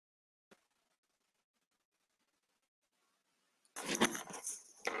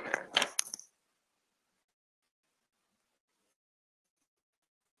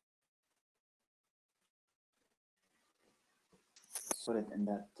put it in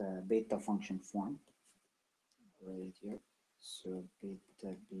that beta function form right here. So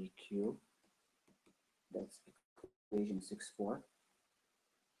beta BQ, that's equation 6.4,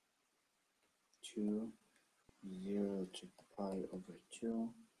 2, 0 to pi over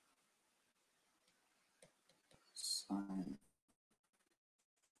 2 sine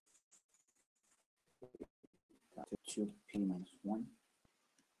 2p minus 1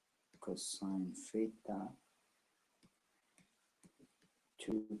 cosine theta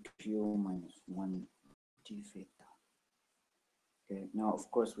 2q minus 1 d theta. Okay, now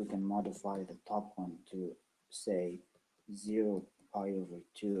of course we can modify the top one to say 0 pi over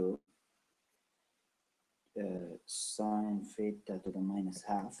 2 sine theta to the minus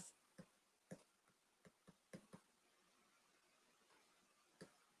half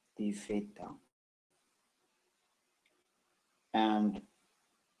d theta, and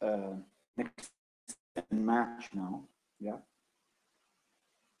mix and match now. Yeah.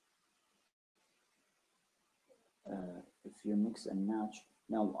 If you mix and match,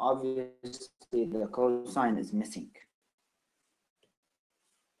 now obviously the cosine is missing.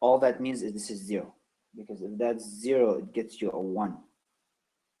 All that means is this is 0, because if that's 0, it gets you a 1.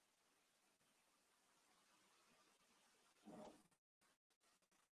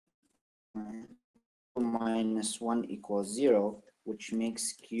 Minus 1 equals 0, which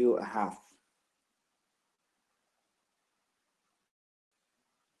makes q a half.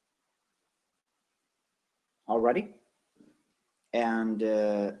 Already? And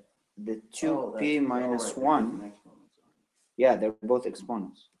the 2p minus 1, yeah, they're both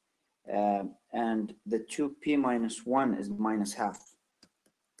exponents. And the 2p minus 1 is minus half.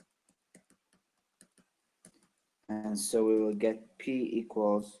 And so we will get p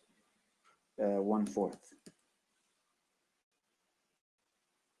equals 1/4.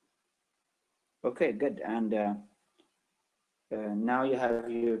 Okay, good. And now you have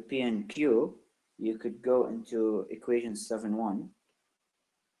your p and q. You could go into equation 7.1.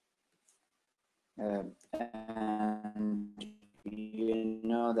 And you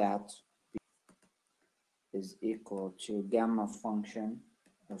know that p is equal to gamma function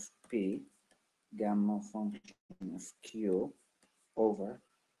of p, gamma function of q over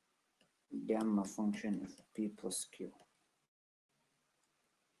gamma function of p plus q.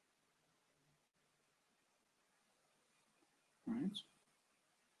 All right.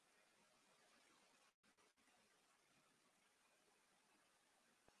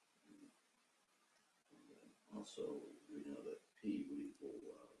 Also, we know that P would equal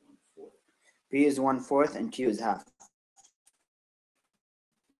 1/4. P is 1/4 and Q is half.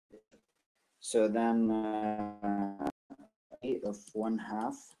 So then P of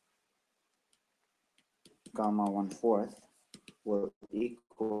 1/2 gamma 1/4 will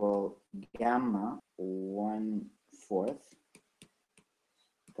equal gamma 1/4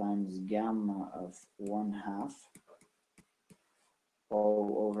 times gamma of 1/2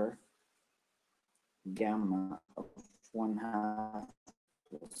 all over gamma of 1/2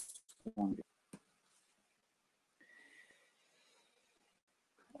 plus 1.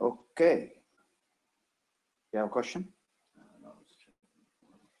 Okay. You have a question?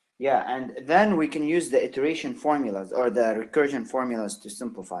 Yeah, and then we can use the iteration formulas or the recursion formulas to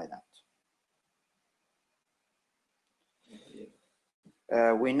simplify that.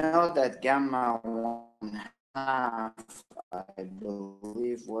 We know that gamma 1/2, I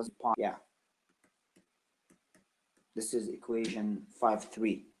believe, was pi. Yeah. This is equation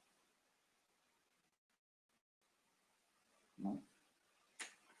 5.3. No?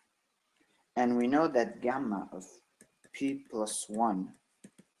 And we know that gamma of p plus 1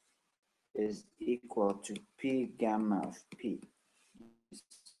 is equal to p gamma of p. This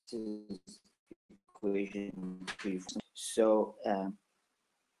is equation 3.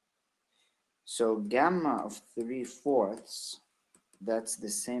 So gamma of 3/4, that's the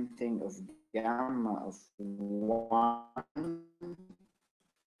same thing of gamma of 1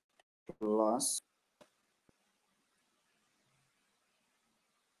 plus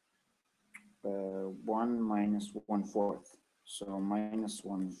 1 minus 1/4. So minus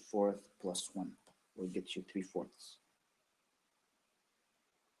 1/4 plus 1 will get you 3/4.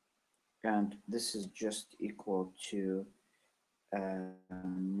 And this is just equal to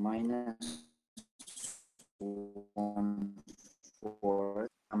minus 1/4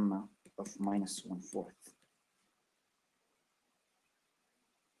 gamma of minus 1/4,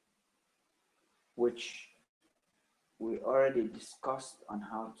 which we already discussed on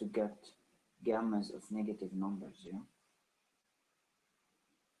how to get gammas of negative numbers, yeah?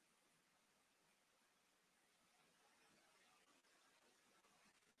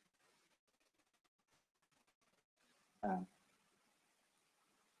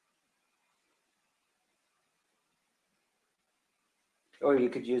 Or you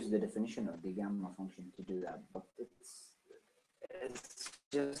could use the definition of the gamma function to do that, but it's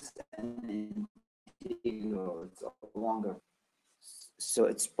just an integral. It's longer, so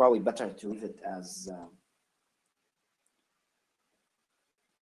it's probably better to leave it as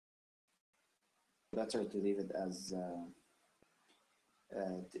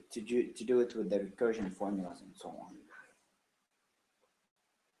to do it with the recursion formulas and so on.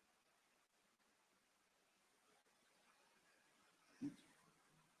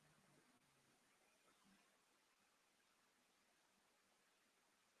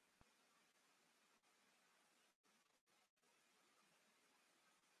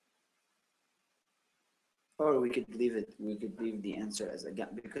 Or we could leave the answer as a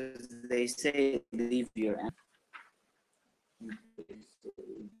gamma, because they say leave your answer.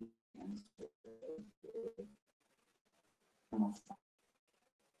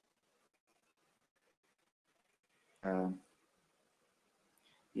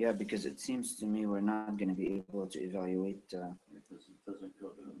 Yeah, because it seems to me we're not going to be able to evaluate Doesn't go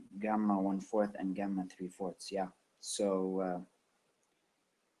to gamma 1/4 and gamma 3/4. Yeah, so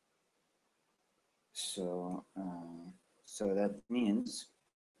so that means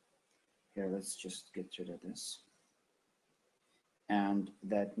here, let's just get rid of this, and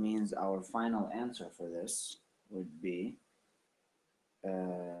that means our final answer for this would be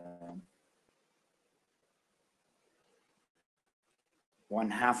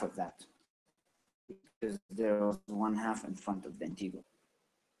 1/2 of that, because there was 1/2 in front of the integral.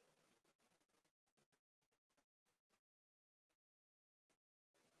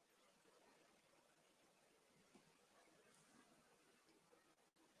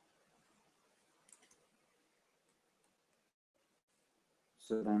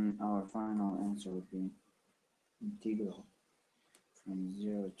 So then our final answer would be integral from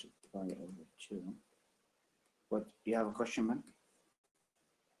 0 to pi over 2. What, you have a question, man?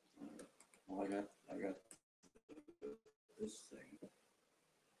 well, I got this thing.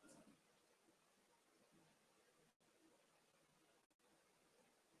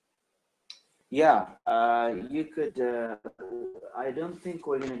 Yeah, you could, I don't think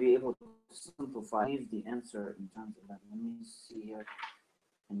we're going to be able to simplify, leave the answer in terms of that. Let me see here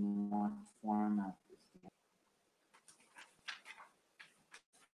in what format is the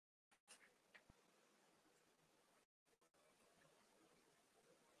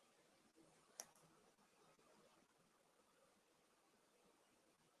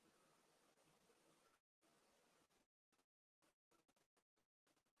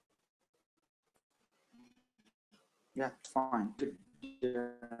yeah, it's fine. Just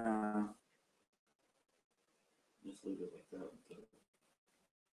leave it like that.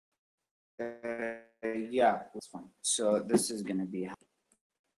 Yeah, that's fine. So this is going to be,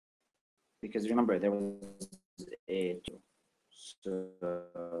 because remember there was a, so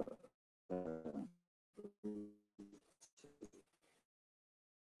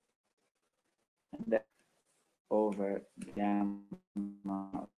that over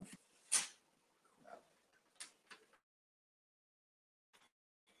gamma.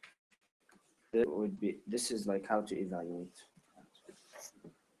 It would be, this is like how to evaluate.